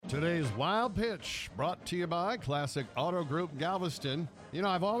Today's Wild Pitch brought to you by Classic Auto Group Galveston. You know,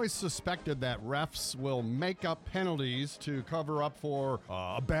 I've always suspected that refs will make up penalties to cover up for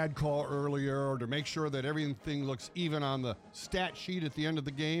a bad call earlier or to make sure that everything looks even on the stat sheet at the end of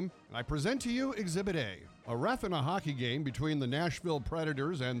the game. And I present to you Exhibit A. A ref in a hockey game between the Nashville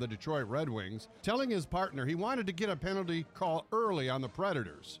Predators and the Detroit Red Wings telling his partner he wanted to get a penalty call early on the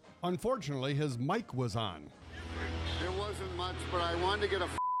Predators. Unfortunately, his mic was on. It wasn't much, but I wanted to get a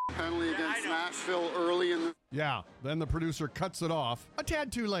penalty against Nashville early in the... Yeah, then the producer cuts it off a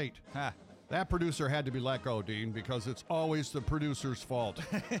tad too late. Ha. That producer had to be let go, Dean, because it's always the producer's fault.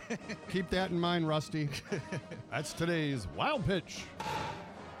 Keep that in mind, Rusty. That's today's Wild Pitch.